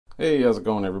Hey, how's it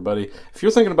going, everybody? If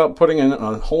you're thinking about putting in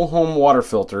a whole home water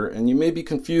filter and you may be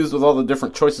confused with all the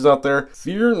different choices out there,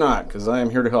 fear not, because I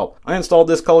am here to help. I installed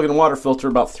this Culligan water filter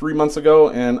about 3 months ago,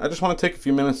 and I just want to take a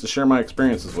few minutes to share my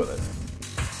experiences with it.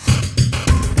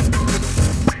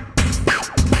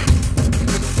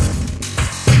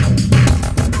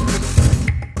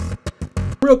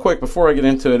 Real quick before I get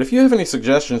into it, if you have any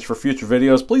suggestions for future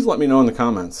videos, please let me know in the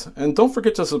comments. And don't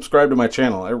forget to subscribe to my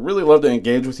channel. I really love to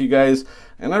engage with you guys,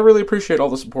 and I really appreciate all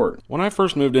the support. When I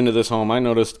first moved into this home, I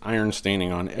noticed iron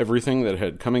staining on everything that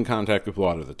had come in contact with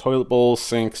water. The toilet bowls,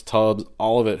 sinks, tubs,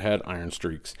 all of it had iron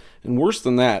streaks. And worse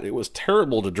than that, it was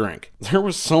terrible to drink. There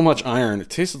was so much iron, it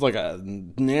tasted like a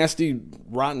nasty,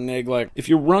 rotten egg. Like if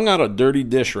you wrung out a dirty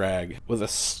dish rag with a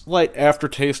slight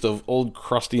aftertaste of old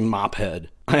crusty mop head.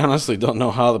 I honestly don't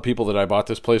know how the people that I bought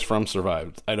this place from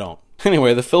survived. I don't.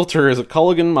 Anyway, the filter is a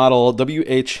Culligan model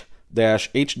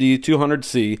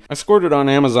WH-HD200C. I scored it on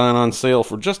Amazon on sale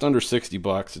for just under 60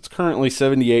 bucks. It's currently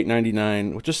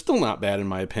 $78.99, which is still not bad in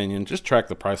my opinion. Just track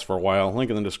the price for a while. Link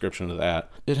in the description to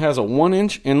that. It has a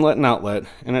 1-inch inlet and outlet,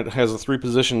 and it has a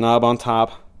 3-position knob on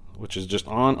top, which is just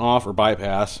on, off, or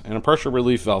bypass, and a pressure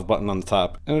relief valve button on the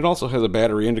top. And it also has a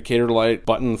battery indicator light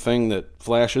button thing that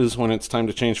flashes when it's time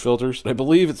to change filters. I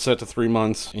believe it's set to 3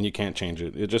 months, and you can't change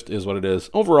it. It just is what it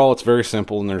is. Overall, it's very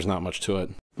simple, and there's not much to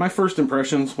it. My first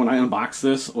impressions when I unboxed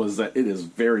this was that it is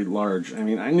very large. I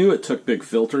mean, I knew it took big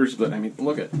filters, but I mean,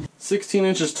 look at 16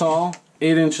 inches tall,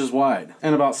 8 inches wide,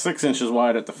 and about 6 inches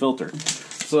wide at the filter.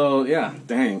 So yeah,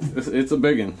 dang, it's a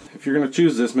big one. If you're going to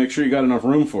choose this, make sure you got enough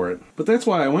room for it. But that's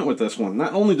why I went with this one.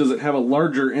 Not only does it have a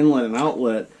larger inlet and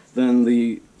outlet than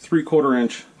the 3/4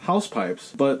 inch house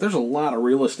pipes, but there's a lot of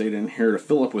real estate in here to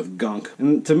fill up with gunk.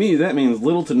 And to me, that means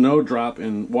little to no drop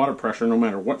in water pressure no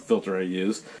matter what filter I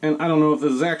use. And I don't know if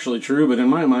this is actually true, but in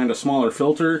my mind, a smaller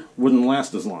filter wouldn't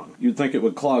last as long. You'd think it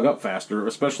would clog up faster,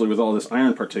 especially with all this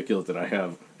iron particulate that I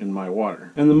have in my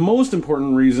water. And the most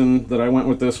important reason that I went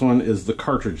with this one is the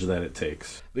cartridge that it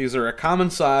takes. These are a common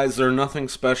size, they're nothing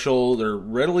special, they're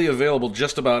readily available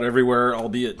just about everywhere,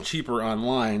 albeit cheaper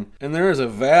online. And there is a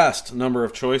vast number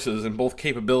of choices in both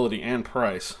capability and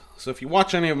price. So if you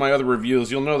watch any of my other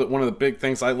reviews, you'll know that one of the big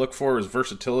things I look for is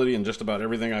versatility in just about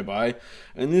everything I buy,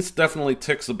 and this definitely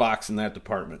ticks the box in that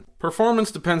department. Performance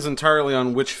depends entirely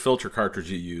on which filter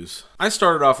cartridge you use. I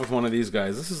started off with one of these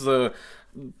guys. This is the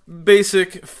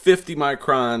basic 50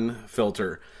 micron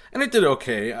filter, and it did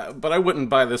okay, but I wouldn't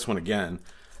buy this one again.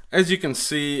 As you can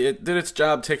see, it did its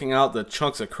job taking out the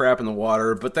chunks of crap in the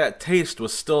water, but that taste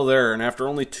was still there, and after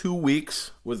only 2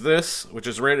 weeks with this, which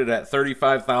is rated at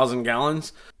 35,000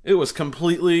 gallons, it was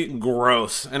completely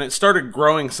gross, and it started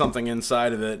growing something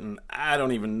inside of it, and I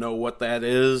don't even know what that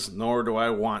is, nor do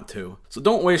I want to. So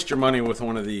don't waste your money with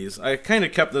one of these. I kind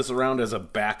of kept this around as a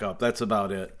backup, that's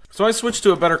about it. So I switched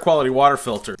to a better quality water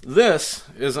filter. This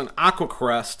is an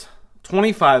AquaCrest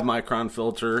 25 micron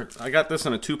filter. I got this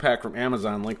in a 2-pack from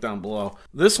Amazon, link down below.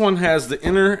 This one has the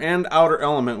inner and outer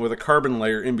element with a carbon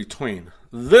layer in between.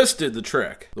 This did the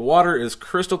trick. The water is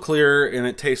crystal clear and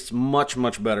it tastes much,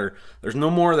 much better. There's no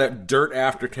more of that dirt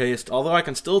aftertaste, although I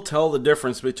can still tell the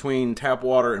difference between tap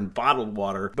water and bottled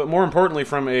water. But more importantly,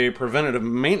 from a preventative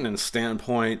maintenance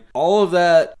standpoint, all of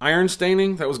that iron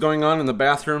staining that was going on in the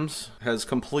bathrooms has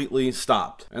completely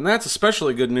stopped. And that's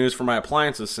especially good news for my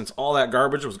appliances, since all that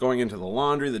garbage was going into the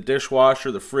laundry, the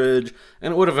dishwasher, the fridge,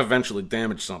 and it would have eventually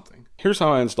damaged something. Here's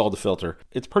how I installed the filter.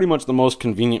 It's pretty much the most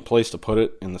convenient place to put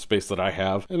it in the space that I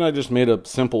have, and I just made a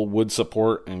simple wood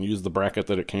support and used the bracket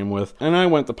that it came with, and I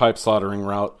went the pipe soldering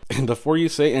route. And before you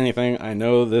say anything, I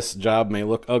know this job may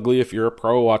look ugly if you're a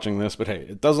pro watching this, but hey,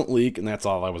 it doesn't leak, and that's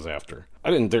all I was after.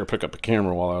 I didn't dare pick up a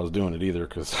camera while I was doing it either,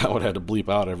 because I would have had to bleep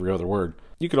out every other word.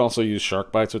 You could also use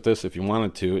shark bites with this if you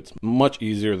wanted to. It's much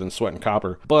easier than sweat and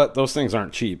copper, but those things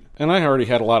aren't cheap. And I already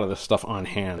had a lot of this stuff on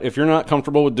hand. If you're not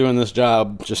comfortable with doing this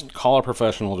job, just call a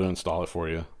professional to install it for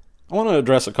you. I want to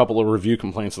address a couple of review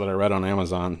complaints that I read on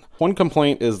Amazon. One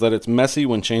complaint is that it's messy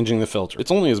when changing the filter. It's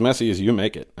only as messy as you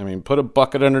make it. I mean, put a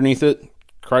bucket underneath it,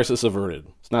 crisis averted.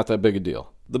 It's not that big a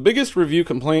deal. The biggest review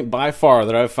complaint by far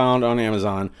that I've found on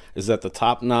Amazon is that the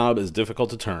top knob is difficult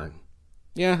to turn.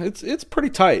 Yeah, it's pretty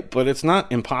tight, but it's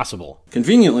not impossible.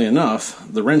 Conveniently enough,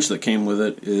 the wrench that came with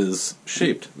it is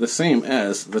shaped the same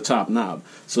as the top knob.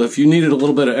 So if you needed a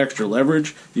little bit of extra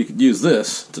leverage, you could use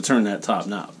this to turn that top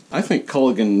knob. I think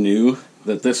Culligan knew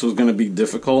that this was going to be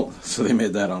difficult, so they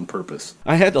made that on purpose.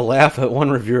 I had to laugh at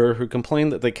one reviewer who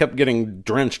complained that they kept getting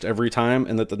drenched every time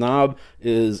and that the knob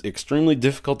is extremely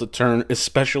difficult to turn,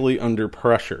 especially under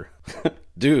pressure.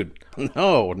 Dude,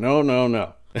 no.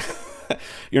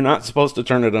 You're not supposed to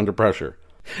turn it under pressure.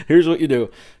 Here's what you do.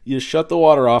 You shut the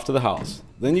water off to the house.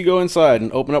 Then you go inside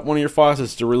and open up one of your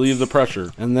faucets to relieve the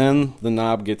pressure. And then the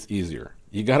knob gets easier.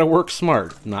 You gotta work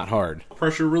smart, not hard.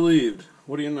 Pressure relieved.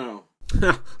 What do you know?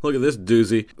 Look at this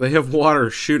doozy. They have water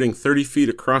shooting 30 feet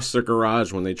across their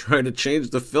garage when they try to change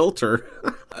the filter.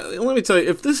 Let me tell you,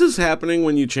 if this is happening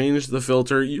when you change the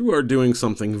filter, you are doing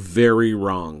something very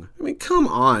wrong. I mean, come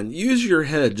on, use your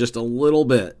head just a little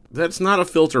bit. That's not a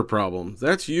filter problem.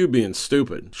 That's you being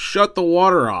stupid. Shut the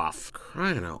water off.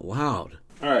 Crying out loud.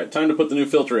 Alright, time to put the new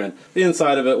filter in. The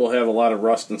inside of it will have a lot of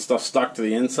rust and stuff stuck to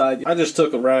the inside. I just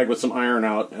took a rag with some iron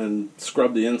out and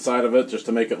scrubbed the inside of it just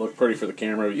to make it look pretty for the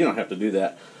camera. You don't have to do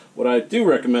that. What I do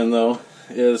recommend, though,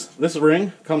 is this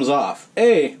ring comes off.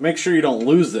 A, make sure you don't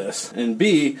lose this. And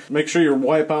B, make sure you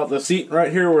wipe out the seat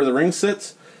right here where the ring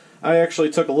sits. I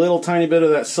actually took a little tiny bit of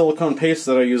that silicone paste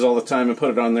that I use all the time and put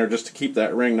it on there just to keep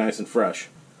that ring nice and fresh.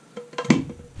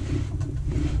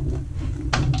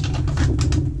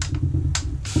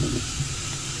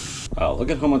 Wow,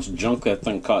 look at how much junk that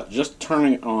thing caught just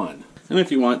turning it on. And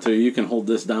if you want to, you can hold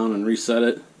this down and reset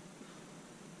it.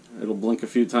 It'll blink a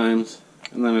few times,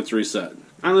 and then it's reset.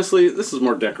 Honestly, this is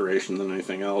more decoration than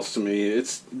anything else to me.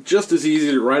 It's just as easy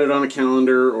to write it on a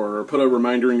calendar or put a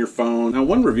reminder in your phone. Now,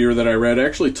 one reviewer that I read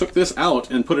actually took this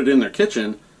out and put it in their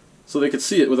kitchen so they could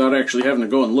see it without actually having to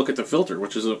go and look at the filter,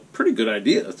 which is a pretty good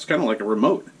idea. It's kind of like a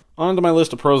remote. On to my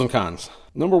list of pros and cons.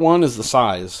 Number one is the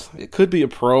size. It could be a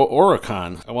pro or a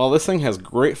con. While this thing has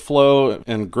great flow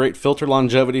and great filter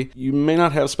longevity, you may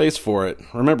not have space for it.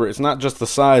 Remember, it's not just the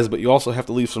size, but you also have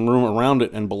to leave some room around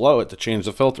it and below it to change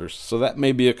the filters, so that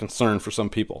may be a concern for some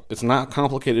people. It's not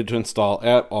complicated to install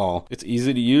at all. It's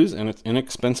easy to use and it's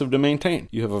inexpensive to maintain.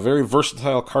 You have a very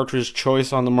versatile cartridge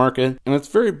choice on the market, and it's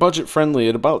very budget friendly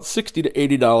at about $60 to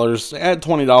 $80. Add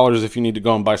 $20 if you need to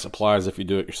go and buy supplies if you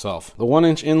do it yourself. The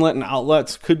 1-inch inlet and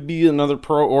outlets could be another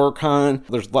pro or con.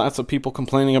 There's lots of people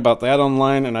complaining about that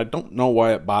online, and I don't know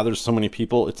why it bothers so many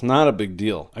people. It's not a big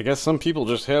deal. I guess some people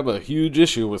just have a huge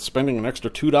issue with spending an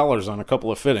extra $2 on a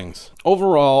couple of fittings.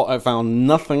 Overall, I found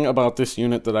nothing about this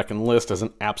unit that I can list as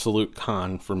an absolute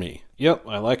con for me. Yep,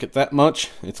 I like it that much.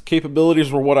 Its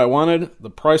capabilities were what I wanted, the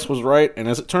price was right, and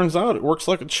as it turns out, it works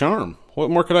like a charm.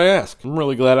 What more could I ask? I'm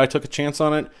really glad I took a chance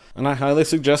on it, and I highly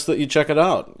suggest that you check it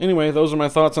out. Anyway, those are my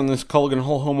thoughts on this Culligan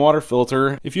whole home water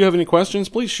filter. If you have any questions,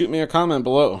 please shoot me a comment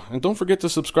below. And don't forget to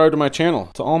subscribe to my channel.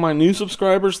 To all my new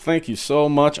subscribers, thank you so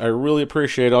much. I really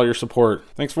appreciate all your support.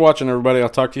 Thanks for watching, everybody. I'll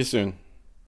talk to you soon.